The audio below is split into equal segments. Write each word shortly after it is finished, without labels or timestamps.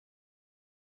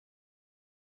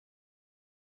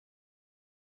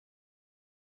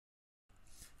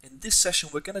In this session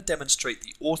we're going to demonstrate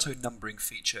the auto-numbering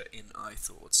feature in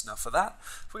iThoughts. Now for that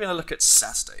we're going to look at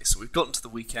Saturday. So we've gotten to the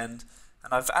weekend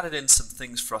and I've added in some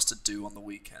things for us to do on the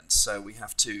weekend. So we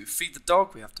have to feed the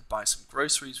dog, we have to buy some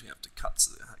groceries, we have to cut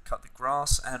the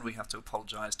grass, and we have to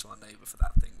apologise to our neighbour for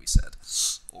that thing we said.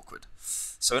 Awkward.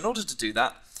 So in order to do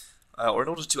that, or in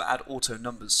order to add auto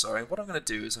numbers, what I'm going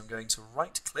to do is I'm going to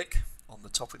right click on the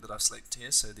topic that I've selected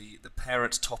here, so the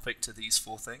parent topic to these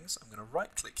four things. I'm going to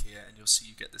right click here and you'll see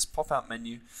you get this pop out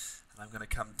menu, and I'm going to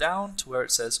come down to where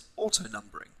it says auto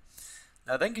numbering.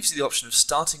 Now it then gives you the option of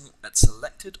starting at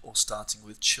selected or starting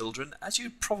with children. As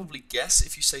you'd probably guess,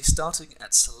 if you say starting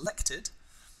at selected,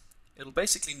 it'll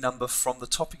basically number from the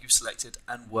topic you've selected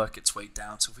and work its way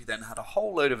down. So if we then had a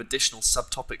whole load of additional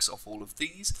subtopics of all of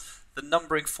these, the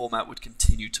numbering format would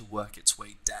continue to work its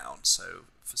way down. So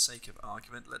for sake of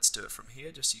argument, let's do it from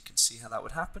here just so you can see how that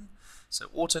would happen. So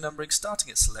auto numbering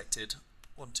starting at selected,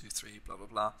 1, 2, 3, blah blah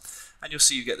blah, and you'll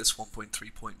see you get this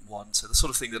 1.3.1, so the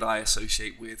sort of thing that I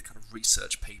associate with kind of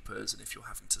research papers and if you're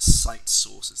having to cite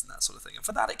sources and that sort of thing, and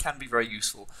for that it can be very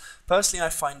useful. Personally I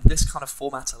find this kind of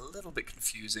format a little bit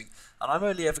confusing, and I'm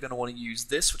only ever going to want to use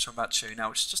this, which I'm about to show you now,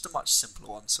 which is just a much simpler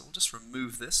one. So we'll just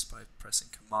remove this by pressing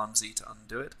Command Z to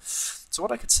undo it. So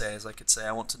what I could say is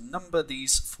I want to number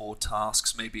these 4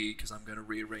 tasks, maybe because I'm going to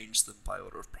rearrange them by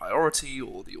order of priority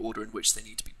or the order in which they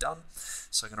need to be done.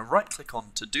 So I'm going to right click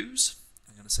on to-dos,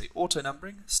 I'm going to say auto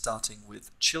numbering starting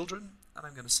with children, and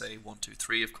I'm going to say 1, 2,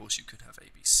 3. Of course you could have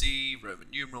ABC, Roman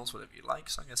numerals, whatever you like,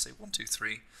 so I'm going to say 1, 2,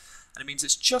 3, and it means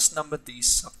it's just numbered these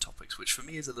subtopics, which for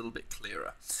me is a little bit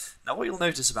clearer. Now what you'll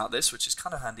notice about this, which is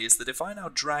kind of handy, is that if I now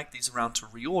drag these around to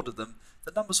reorder them,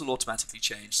 the numbers will automatically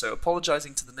change. So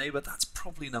apologising to the neighbour, that's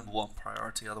probably number 1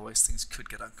 priority, otherwise things could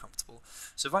get uncomfortable.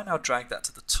 So if I now drag that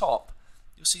to the top,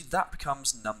 you'll see that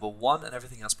becomes number 1 and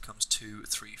everything else becomes 2,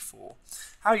 3, 4.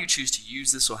 How you choose to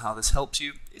use this or how this helps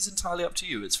you is entirely up to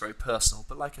you. It's very personal,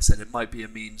 but like I said, it might be a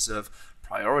means of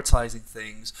prioritising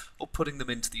things or putting them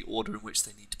into the order in which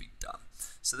they need to be done.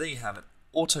 So there you have it,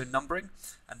 auto numbering,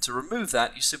 and to remove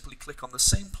that you simply click on the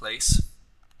same place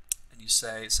and you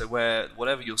say, so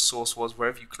whatever your source was,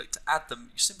 wherever you click to add them,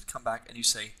 you simply come back and you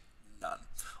say none.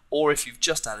 Or if you've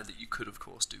just added it, you could of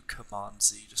course do Command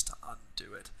Z just to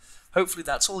undo it. Hopefully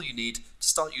that's all you need to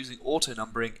start using auto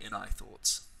numbering in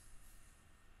iThoughts.